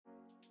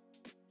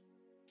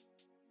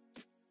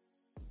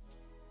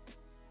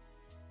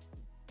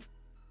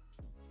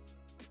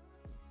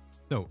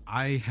So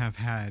I have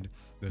had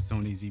the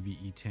Sony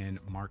ZV-E10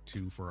 Mark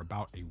II for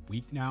about a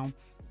week now.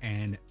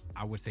 And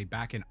I would say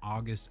back in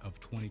August of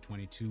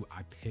 2022,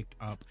 I picked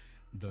up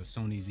the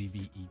Sony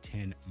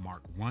ZV-E10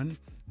 Mark I.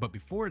 But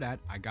before that,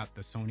 I got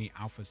the Sony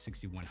Alpha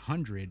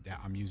 6100 that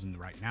I'm using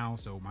right now.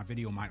 So my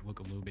video might look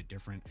a little bit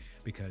different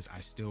because I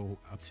still,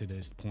 up to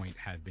this point,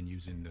 have been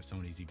using the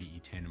Sony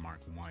ZV-E10 Mark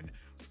I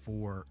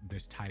for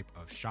this type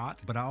of shot.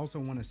 But I also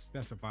want to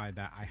specify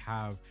that I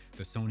have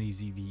the Sony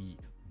ZV-1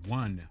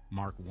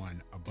 Mark I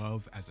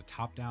above as a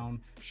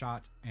top-down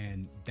shot,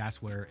 and that's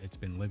where it's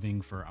been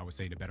living for, I would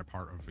say, the better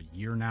part of a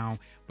year now.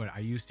 But I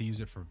used to use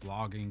it for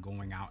vlogging,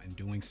 going out and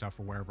doing stuff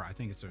or wherever. I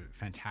think it's a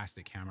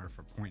fantastic camera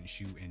for point and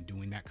shoot and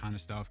doing that kind of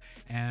stuff,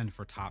 and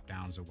for top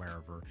downs or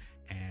wherever.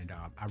 And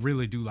I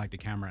really do like the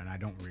camera, and I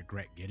don't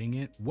regret getting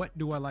it. What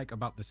do I like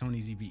about the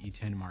Sony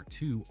ZV-E10 Mark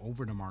II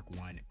over the Mark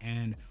I,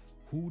 and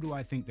who do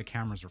I think the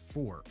cameras are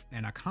for?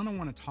 And I kind of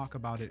want to talk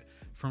about it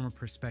from a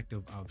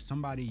perspective of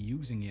somebody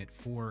using it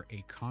for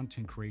a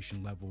content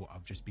creation level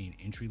of just being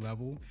entry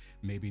level.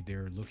 Maybe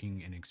they're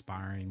looking and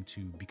aspiring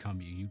to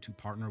become a YouTube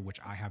partner, which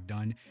I have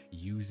done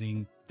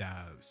using the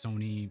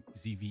Sony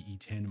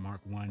ZV-E10 Mark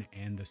I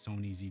and the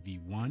Sony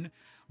ZV-1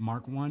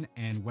 Mark I.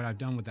 And what I've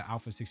done with the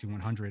Alpha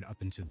 6100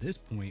 up until this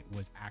point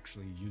was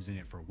actually using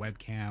it for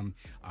webcam,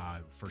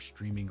 for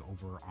streaming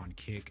over on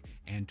Kick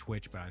and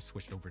Twitch, but I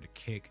switched over to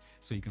Kick,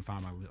 so you can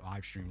find my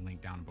live stream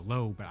link down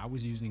below. But I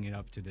was using it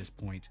up to this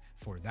point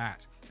for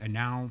that. And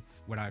now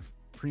what I've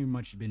pretty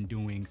much been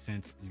doing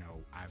since,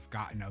 I've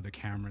gotten other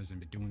cameras and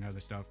been doing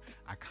other stuff,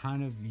 I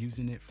kind of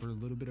using it for a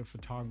little bit of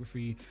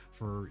photography,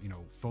 for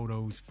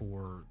photos,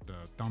 for the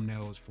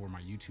thumbnails for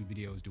my YouTube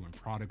videos, doing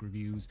product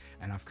reviews.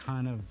 And I've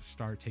kind of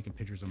started taking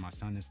pictures of my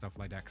son and stuff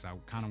like that because I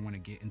kind of want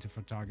to get into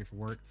photography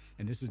work.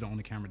 And this is the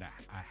only camera that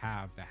I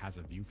have that has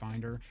a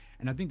viewfinder.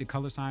 And I think the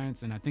color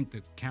science, and I think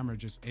the camera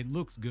it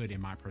looks good in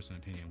my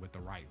personal opinion with the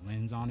right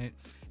lens on it.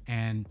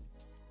 And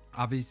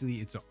obviously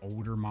it's an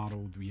older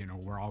model,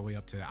 we're all the way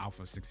up to the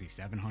Alpha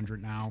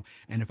 6700 now.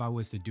 And if I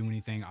was to do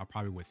anything, I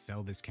probably would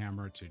sell this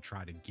camera to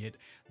try to get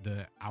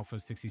the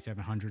Alpha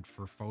 6700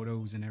 for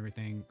photos and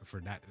everything, for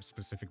that,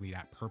 specifically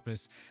that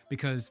purpose,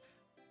 because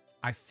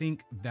I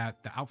think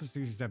that the Alpha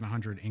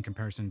 6700 in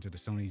comparison to the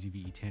Sony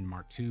ZV-E10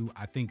 Mark II,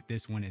 I think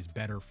this one is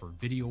better for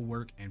video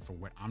work and for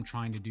what I'm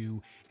trying to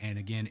do. And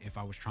again, if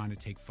I was trying to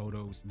take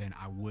photos, then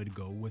I would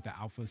go with the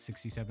Alpha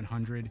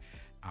 6700.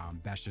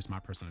 That's just my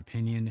personal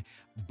opinion.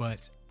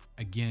 But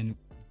again,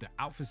 the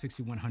Alpha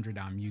 6100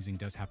 I'm using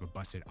does have a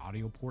busted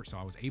audio port, so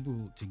I was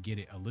able to get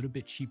it a little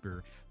bit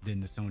cheaper than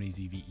the Sony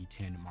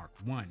ZV-E10 Mark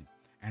I.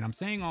 And I'm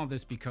saying all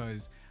this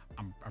because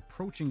I'm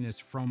approaching this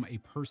from a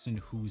person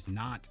who's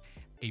not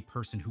a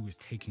person who is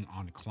taking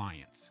on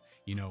clients.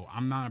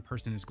 I'm not a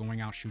person that's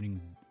going out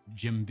shooting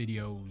gym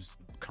videos,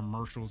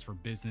 commercials for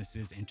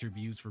businesses,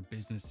 interviews for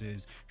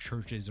businesses,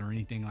 churches, or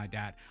anything like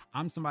that.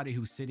 I'm somebody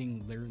who's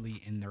sitting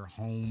literally in their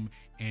home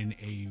in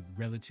a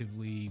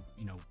relatively,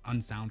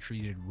 unsound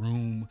treated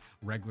room,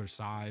 regular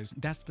size.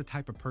 That's the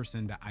type of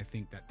person that I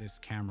think that this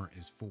camera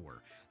is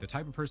for. The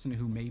type of person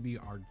who maybe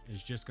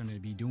is just going to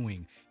be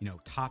doing,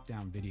 top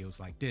down videos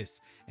like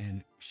this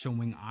and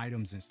showing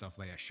items and stuff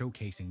like that,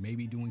 showcasing,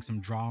 maybe doing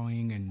some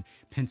drawing and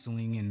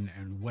penciling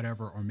and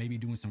whatever, or maybe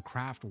doing some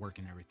craft work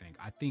and everything.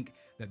 I think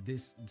that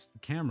this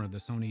camera, the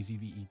Sony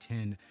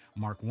ZV-E10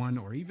 Mark I,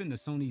 or even the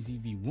Sony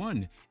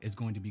ZV-1, is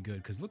going to be good,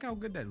 because look how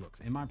good that looks,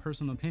 in my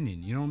personal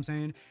opinion. You know what I'm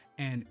saying?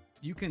 And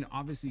you can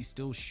obviously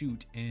still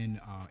shoot in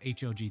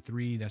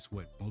HLG3. That's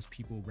what most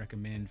people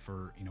recommend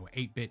for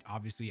 8-bit.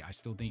 Obviously, I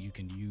still think you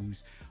can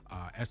use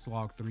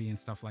S-Log3 and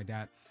stuff like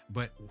that.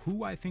 But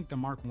who I think the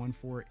Mark I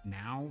for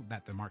now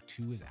that the Mark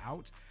II is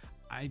out,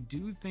 I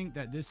do think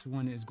that this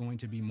one is going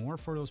to be more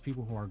for those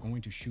people who are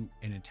going to shoot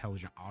in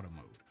intelligent auto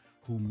mode,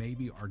 who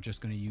maybe are just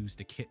going to use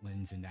the kit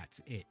lens and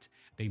that's it.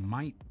 They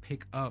might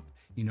pick up,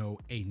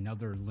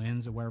 another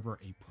lens or whatever,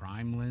 a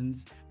prime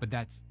lens, but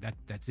that's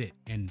it.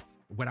 And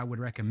what I would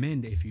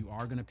recommend, if you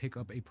are going to pick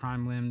up a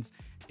prime lens,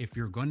 if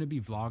you're going to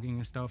be vlogging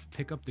and stuff,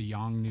 pick up the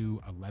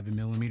Yongnuo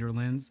 11mm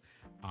lens.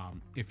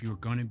 If you're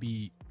going to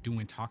be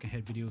doing talking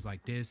head videos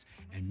like this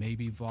and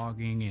maybe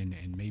vlogging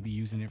and maybe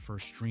using it for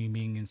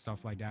streaming and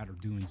stuff like that, or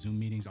doing Zoom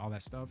meetings, all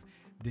that stuff,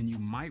 then you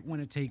might want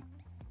to take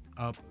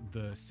up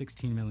the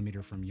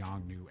 16mm from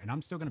Yongnuo. And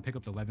I'm still going to pick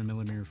up the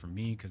 11mm from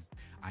me because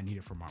I need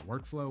it for my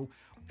workflow.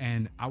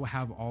 And I will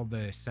have all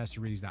the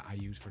accessories that I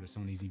use for the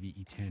Sony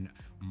ZV-E10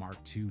 Mark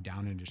II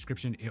down in the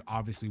description. It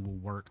obviously will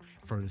work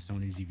for the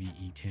Sony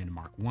ZV-E10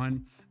 Mark I,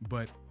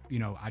 but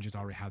I just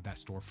already have that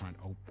storefront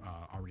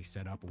already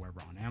set up or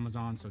wherever on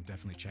Amazon, so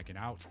definitely check it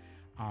out.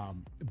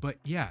 But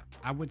yeah,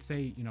 I would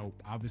say,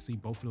 obviously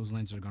both of those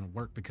lenses are going to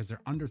work because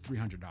they're under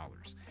 $300.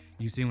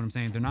 You see what I'm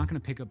saying? They're not going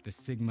to pick up the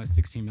Sigma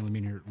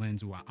 16mm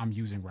lens I'm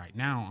using right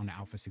now on the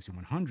Alpha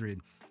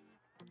 6100.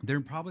 They're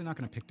probably not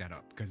going to pick that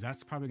up because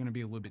that's probably going to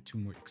be a little bit too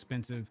more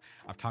expensive.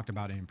 I've talked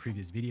about it in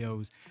previous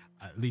videos,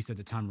 at least at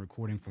the time of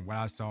recording. From what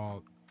I saw,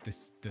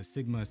 the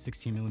Sigma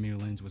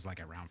 16mm lens was like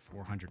around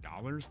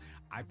 $400.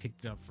 I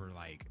picked it up for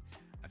like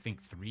I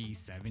think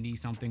 370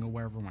 something or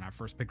whatever when I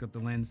first picked up the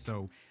lens.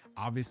 So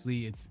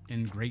obviously it's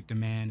in great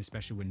demand,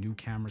 especially with new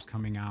cameras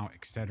coming out,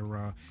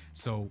 etc.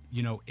 So,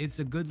 you know, it's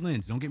a good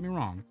lens. Don't get me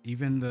wrong.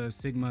 Even the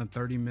Sigma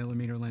 30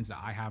 millimeter lens that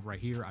I have right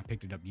here, I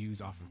picked it up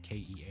used off of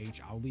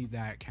KEH. I'll leave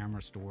that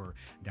camera store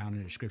down in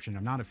the description.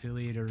 I'm not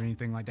affiliated or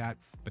anything like that,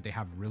 but they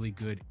have really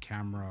good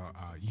camera,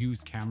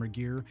 used camera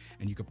gear,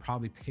 and you could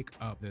probably pick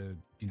up the,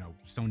 you know,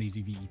 Sony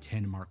ZV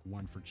E10 Mark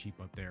I for cheap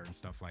up there and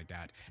stuff like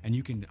that. And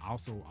you can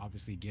also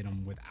obviously get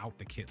them without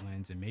the kit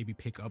lens and maybe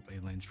pick up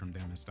a lens from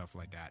them and stuff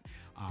like that.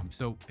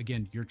 So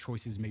again, your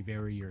choices may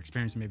vary, your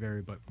experience may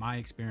vary, but my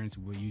experience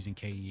with using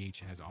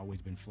KEH has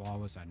always been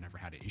flawless. I've never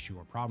had an issue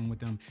or problem with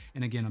them.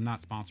 And again, I'm not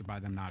sponsored by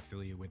them, not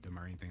affiliated with them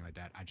or anything like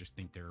that. I just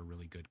think they're a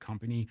really good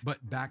company.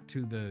 But back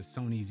to the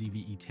Sony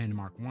ZV E10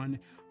 Mark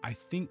I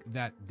think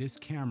that this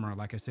camera,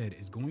 like I said,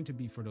 is going to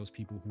be for those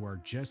people who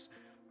are just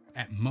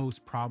at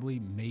most probably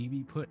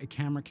maybe put a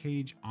camera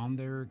cage on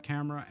their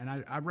camera, and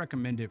I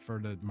recommend it for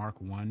the Mark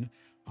I.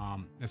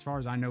 As far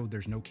as I know,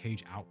 there's no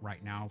cage out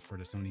right now for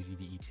the Sony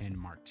ZV E10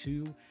 Mark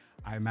II.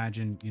 I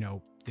imagine, you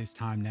know, this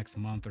time next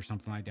month or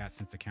something like that,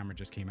 since the camera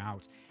just came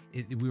out,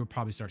 we will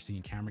probably start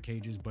seeing camera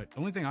cages. But the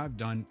only thing I've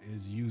done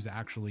is use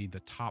actually the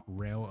top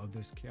rail of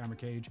this camera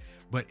cage,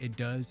 but it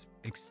does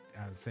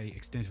say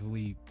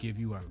extensively give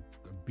you a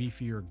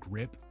beefier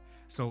grip,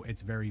 so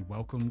it's very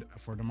welcomed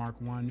for the Mark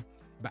I.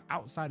 But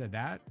outside of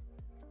that,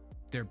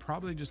 they're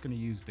probably just going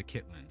to use the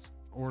kit lens,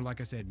 or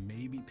like I said,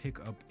 maybe pick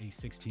up a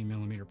 16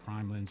 millimeter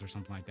prime lens or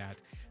something like that.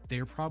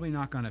 They're probably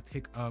not going to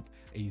pick up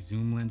a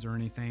zoom lens or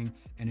anything.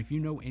 And if you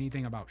know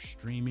anything about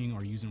streaming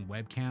or using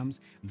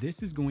webcams,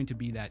 this is going to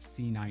be that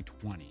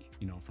C920,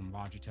 you know, from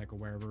Logitech or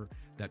wherever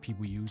that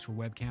people use for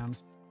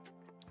webcams.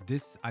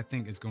 This, I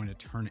think, is going to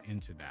turn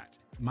into that.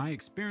 My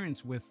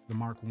experience with the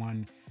Mark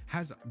I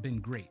has been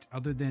great,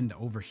 other than the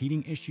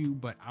overheating issue,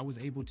 but I was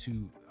able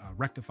to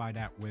rectify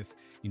that with,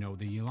 you know,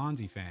 the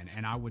Ulanzi fan.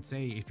 And I would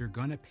say if you're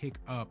gonna pick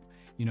up,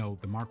 you know,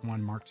 the Mark I,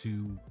 Mark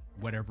II,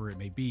 whatever it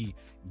may be,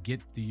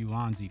 get the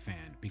Ulanzi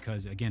fan,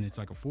 because again, it's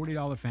like a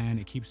 $40 fan.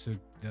 It keeps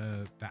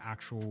the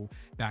actual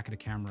back of the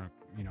camera,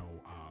 you know,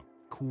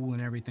 cool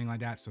and everything like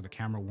that, so the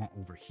camera won't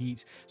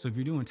overheat. So if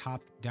you're doing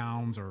top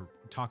downs or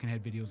talking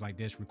head videos like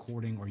this,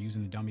 recording or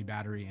using the dummy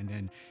battery and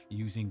then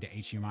using the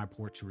HDMI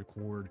port to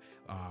record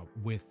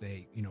with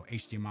a, you know,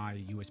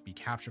 HDMI USB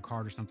capture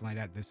card or something like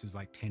that, this is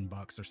like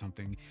 $10 or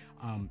something,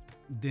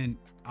 then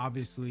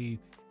obviously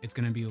it's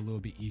going to be a little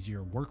bit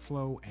easier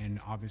workflow,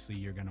 and obviously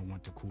you're going to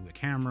want to cool the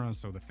camera,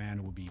 so the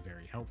fan will be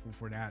very helpful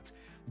for that.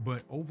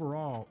 But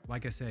overall,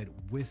 like I said,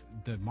 with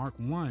the Mark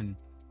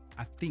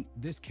I think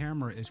this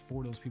camera is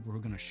for those people who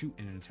are going to shoot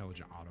in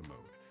intelligent auto mode,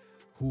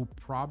 who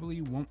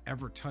probably won't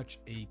ever touch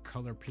a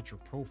color picture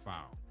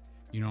profile,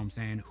 you know what I'm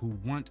saying, who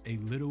want a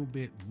little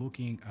bit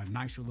looking, a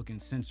nicer looking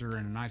sensor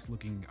and a nice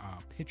looking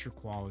picture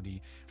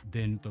quality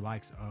than the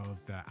likes of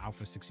the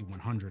Alpha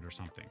 6100 or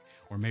something.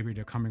 Or maybe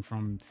they're coming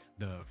from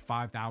the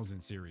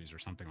 5000 series or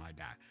something like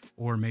that.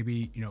 Or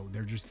maybe, you know,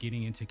 they're just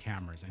getting into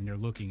cameras and they're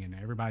looking and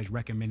everybody's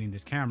recommending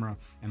this camera.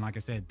 And like I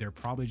said, they're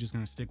probably just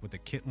going to stick with the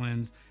kit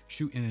lens,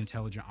 shoot in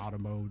intelligent auto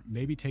mode,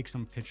 maybe take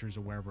some pictures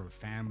or wherever,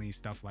 family,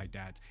 stuff like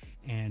that.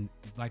 And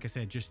like I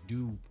said, just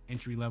do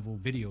entry level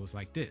videos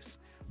like this.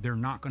 They're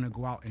not going to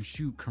go out and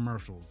shoot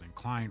commercials and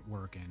client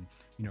work and,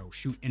 you know,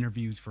 shoot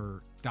interviews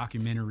for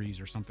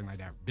documentaries or something like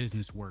that,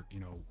 business work, you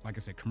know, like I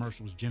said,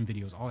 commercials, gym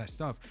videos, all that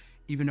stuff.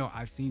 Even though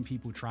I've seen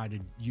people try to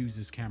use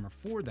this camera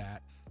for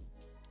that,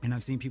 and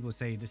I've seen people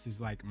say this is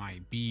like my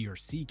B or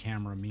C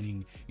camera,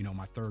 meaning, you know,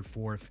 my third,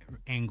 fourth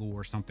angle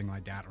or something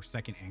like that, or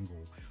second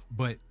angle.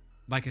 But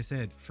like I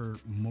said, for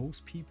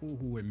most people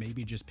who are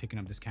maybe just picking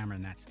up this camera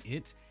and that's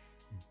it,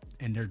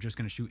 and they're just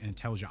going to shoot in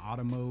intelligent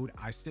auto mode,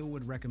 I still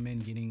would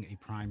recommend getting a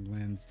prime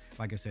lens,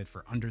 like I said,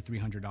 for under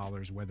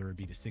 $300, whether it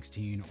be the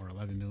 16 or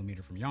 11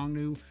 millimeter from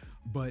Yongnuo.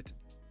 But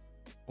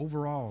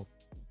overall,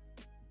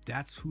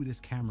 that's who this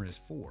camera is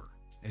for.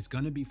 It's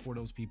going to be for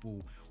those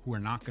people who are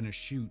not going to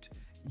shoot,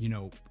 you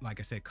know,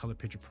 like I said, color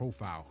picture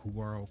profile, who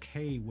are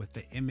okay with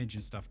the image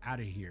and stuff out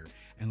of here.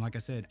 And like I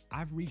said,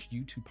 I've reached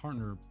YouTube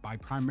partner by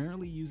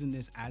primarily using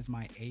this as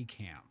my A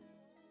cam.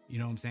 You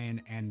know what I'm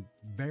saying? And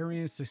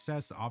varying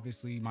success.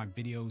 Obviously, my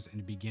videos in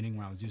the beginning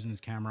when I was using this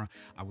camera,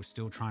 I was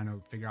still trying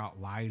to figure out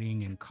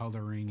lighting and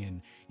coloring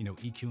and, you know,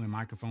 EQ and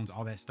microphones,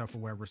 all that stuff or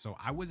whatever. So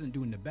I wasn't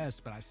doing the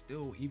best, but I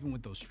still, even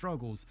with those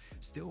struggles,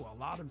 still a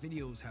lot of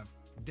videos have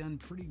done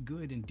pretty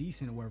good and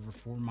decent or whatever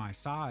for my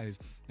size.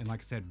 And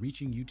like I said,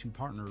 reaching YouTube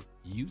partner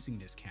using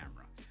this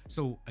camera.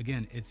 So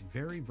again, it's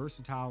very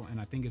versatile,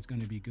 and I think it's going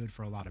to be good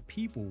for a lot of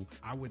people.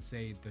 I would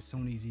say the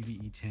Sony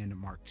ZV E10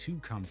 Mark II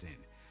comes in.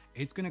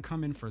 It's going to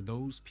come in for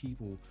those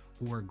people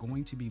who are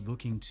going to be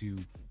looking to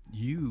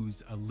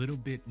use a little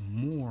bit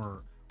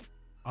more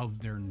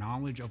of their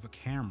knowledge of a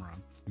camera,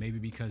 maybe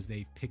because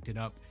they've picked it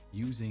up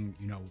using,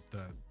 you know,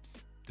 the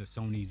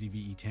Sony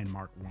ZV E10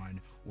 Mark I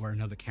or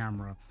another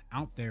camera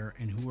out there,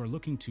 and who are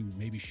looking to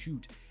maybe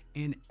shoot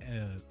in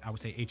I would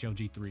say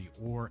HLG3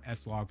 or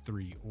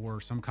S-Log3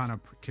 or some kind of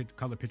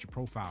color picture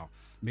profile.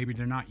 Maybe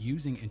they're not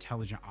using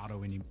intelligent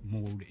auto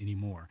mode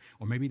anymore,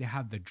 or maybe they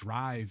have the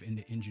drive and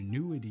the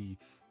ingenuity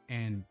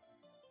and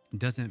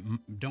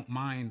don't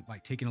mind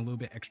like taking a little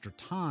bit extra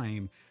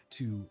time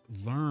to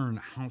learn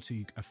how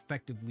to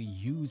effectively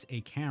use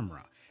a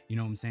camera. You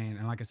know what I'm saying?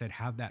 And like I said,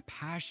 have that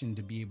passion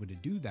to be able to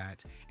do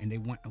that. And they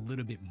want a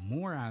little bit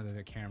more out of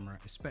their camera,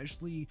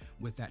 especially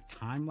with that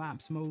time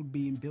lapse mode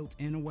being built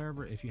in or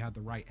wherever. If you have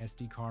the right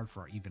SD card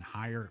for even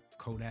higher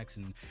codecs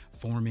and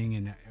forming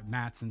and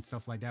mats and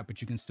stuff like that, but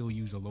you can still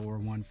use a lower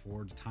one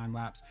for the time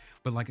lapse.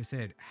 But like I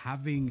said,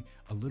 having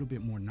a little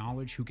bit more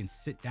knowledge, who can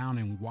sit down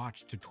and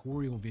watch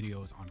tutorial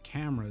videos on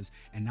cameras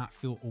and not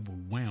feel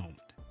overwhelmed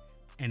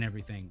and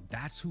everything.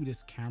 That's who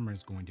this camera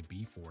is going to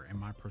be for, in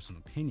my personal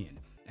opinion.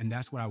 And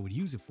that's what I would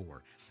use it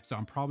for. So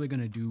I'm probably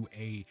going to do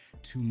a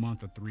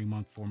 2-month, a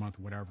 3-month, 4-month,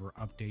 whatever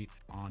update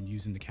on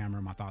using the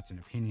camera, my thoughts and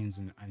opinions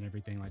and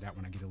everything like that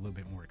when I get a little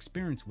bit more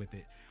experience with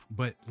it.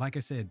 But like I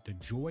said, the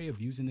joy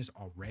of using this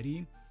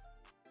already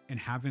and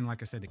having,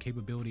 like I said, the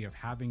capability of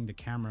having the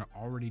camera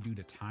already do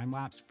the time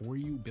lapse for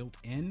you built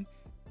in.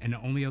 And the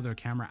only other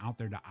camera out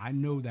there that I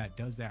know that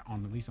does that,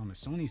 on at least on the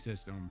Sony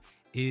system,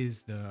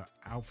 is the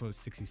Alpha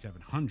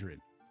 6700.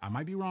 I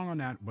might be wrong on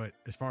that, but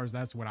as far as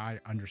that's what I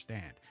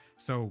understand.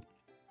 So,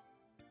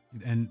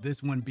 and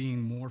this one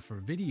being more for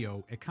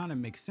video, it kind of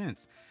makes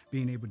sense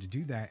being able to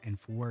do that and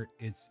for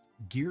it's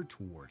geared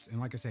towards. And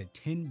like I said,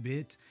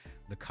 10-bit,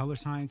 the color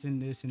science in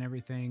this and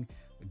everything,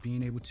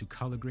 being able to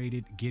color grade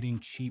it, getting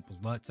cheap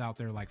LUTs out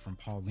there, like from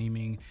Paul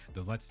Leeming,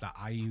 the LUTs that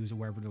I use or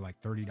wherever, they're like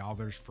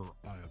 $30 for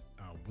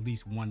at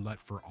least one LUT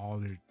for all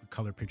the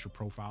color picture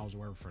profiles or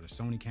whatever for the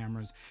Sony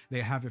cameras.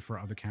 They have it for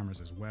other cameras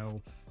as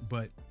well.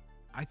 But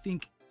I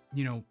think,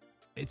 you know,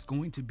 it's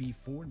going to be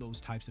for those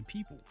types of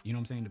people. You know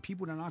what I'm saying? The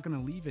people that are not going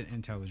to leave it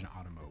intelligent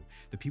auto mode,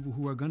 the people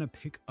who are going to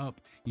pick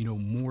up, you know,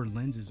 more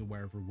lenses or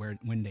wherever,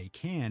 when they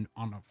can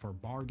for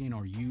bargain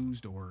or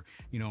used, or,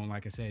 you know,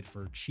 like I said,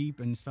 for cheap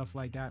and stuff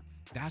like that.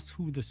 That's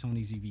who the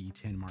Sony ZV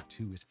E10 Mark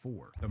II is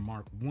for. The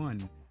Mark I,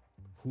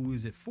 who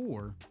is it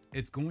for?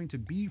 It's going to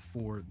be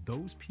for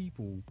those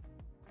people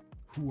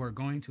who are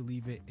going to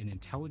leave it in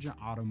intelligent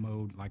auto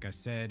mode, like I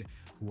said,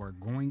 who are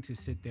going to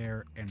sit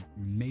there and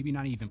maybe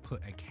not even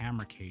put a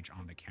camera cage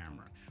on the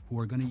camera, who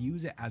are going to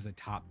use it as a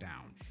top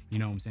down, you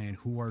know what I'm saying,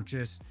 who are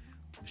just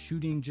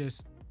shooting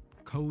just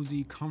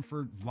cozy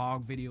comfort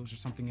vlog videos or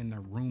something in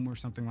their room or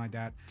something like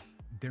that.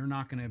 They're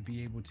not going to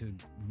be able to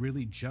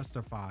really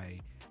justify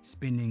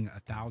spending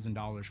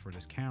 $1,000 for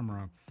this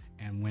camera.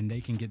 And when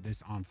they can get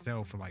this on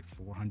sale for like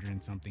 400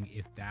 and something,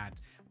 if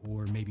that,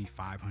 or maybe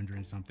 500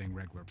 and something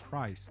regular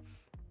price.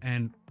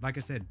 And like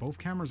I said, both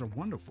cameras are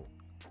wonderful.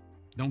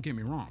 Don't get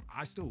me wrong.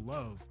 I still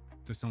love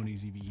the Sony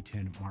ZV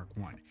E10 Mark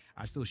I.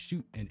 I still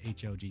shoot an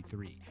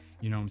HLG3.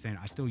 You know what I'm saying?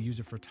 I still use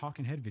it for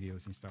talking head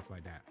videos and stuff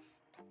like that.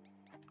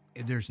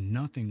 There's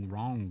nothing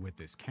wrong with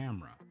this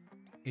camera.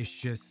 It's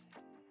just,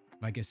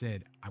 like I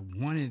said, I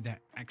wanted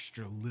that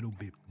extra little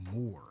bit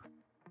more.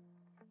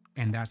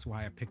 And that's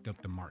why I picked up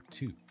the Mark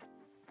II.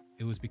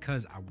 It was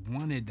because I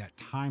wanted that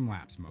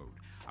time-lapse mode.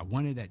 I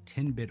wanted that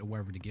 10-bit or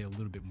whatever to get a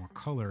little bit more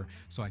color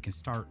so I can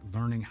start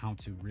learning how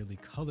to really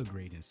color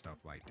grade and stuff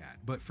like that.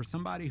 But for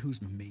somebody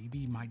who's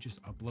maybe might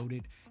just upload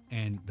it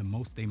and the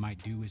most they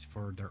might do is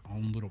for their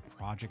own little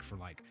project for,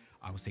 like,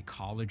 I would say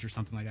college or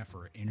something like that,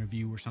 for an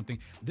interview or something,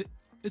 this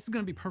is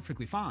going to be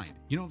perfectly fine.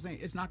 You know what I'm saying?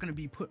 It's not going to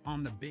be put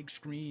on the big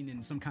screen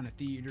in some kind of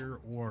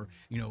theater, or,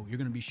 you know, you're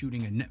going to be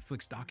shooting a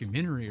Netflix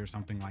documentary or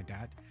something like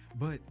that.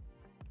 But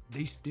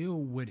they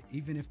still would,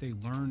 even if they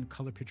learn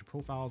color picture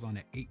profiles on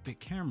an 8-bit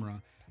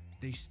camera,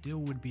 they still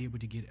would be able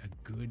to get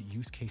a good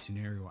use case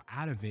scenario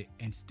out of it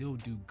and still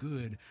do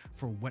good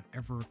for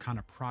whatever kind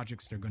of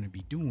projects they're going to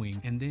be doing.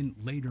 And then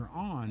later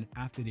on,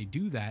 after they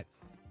do that,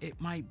 it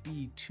might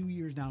be 2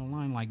 years down the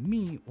line, like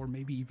me, or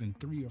maybe even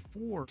 3 or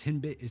 4,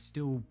 10-bit is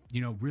still,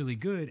 you know, really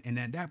good. And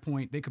at that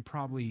point, they could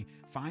probably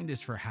find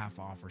this for half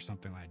off or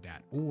something like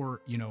that.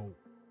 Or, you know,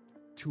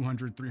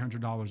 $200,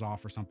 $300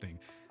 off or something,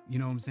 you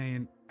know what I'm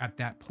saying, at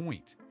that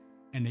point.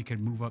 And they could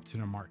move up to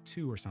the Mark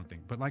II or something.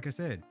 But like I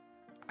said,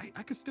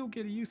 I could still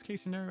get a use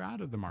case scenario out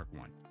of the Mark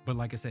I. But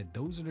like I said,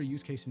 those are the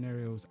use case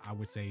scenarios I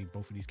would say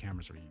both of these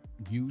cameras are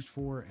used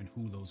for and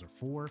who those are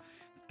for.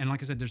 And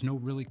like I said, there's no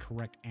really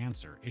correct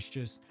answer. It's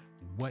just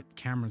what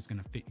camera is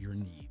going to fit your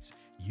needs.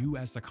 You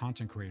as the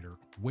content creator,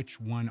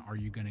 which one are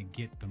you going to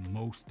get the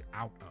most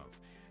out of?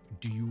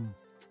 Do you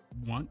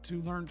want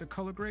to learn to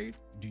color grade?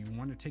 Do you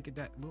want to take it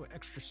that little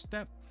extra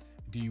step?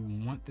 Do you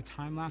want the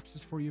time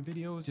lapses for your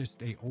videos?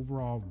 Just a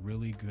overall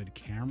really good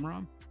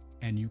camera,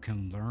 and you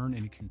can learn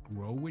and it can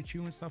grow with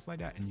you and stuff like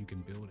that, and you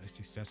can build a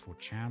successful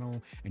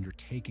channel and you're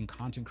taking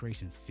content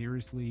creation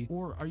seriously?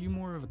 Or are you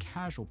more of a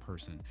casual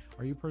person?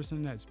 Are you a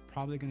person that's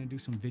probably going to do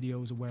some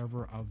videos or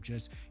whatever of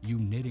just you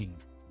knitting,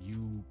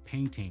 you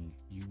painting,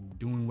 you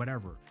doing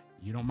whatever?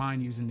 You don't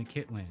mind using the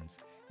kit lens.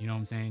 You know what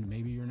I'm saying?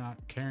 Maybe you're not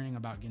caring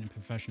about getting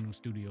professional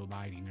studio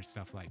lighting or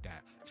stuff like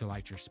that to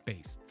light your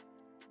space.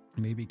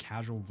 maybe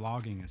casual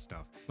vlogging and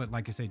stuff. But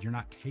like I said, you're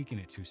not taking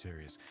it too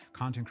serious.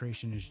 Content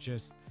creation is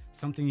just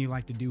something you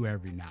like to do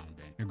every now and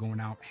then. You're going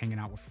out, hanging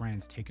out with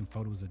friends, taking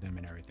photos of them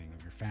and everything,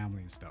 of your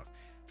family and stuff.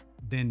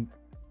 Then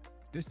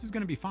this is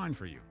going to be fine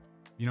for you.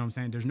 You know what I'm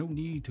saying? There's no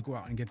need to go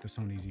out and get the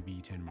Sony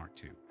ZV E10 Mark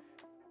II.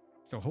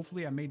 So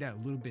hopefully I made that a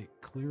little bit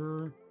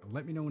clearer.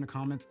 Let me know in the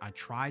comments. I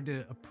tried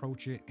to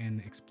approach it and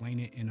explain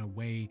it in a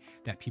way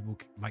that people,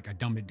 like I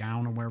dumb it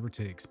down or whatever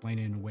to explain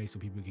it in a way so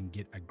people can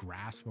get a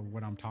grasp of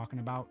what I'm talking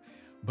about.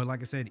 But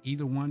like I said,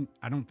 either one,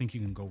 I don't think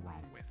you can go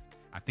wrong with.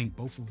 I think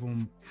both of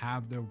them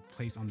have their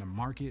place on the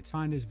market.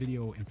 Find this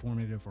video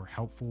informative or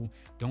helpful.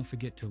 Don't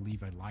forget to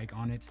leave a like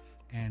on it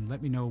and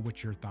let me know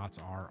what your thoughts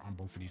are on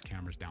both of these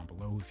cameras down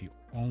below. If you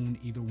own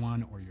either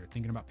one or you're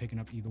thinking about picking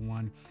up either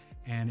one.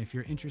 And if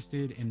you're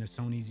interested in the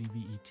Sony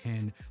ZV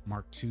E10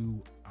 Mark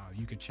II,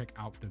 you can check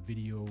out the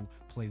video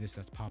playlist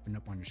that's popping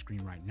up on your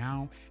screen right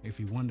now. If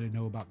you wanted to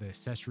know about the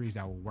accessories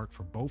that will work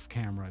for both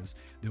cameras,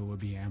 there will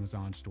be an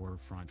Amazon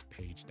storefront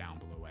page down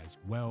below as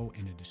well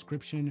in the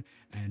description.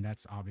 And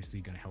that's obviously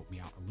going to help me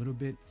out a little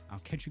bit. I'll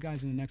catch you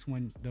guys in the next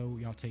one though.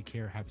 Y'all take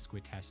care. Have a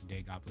squid-tastic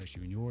day. God bless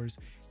you and yours.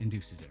 And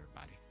deuces,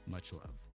 everybody. Much love.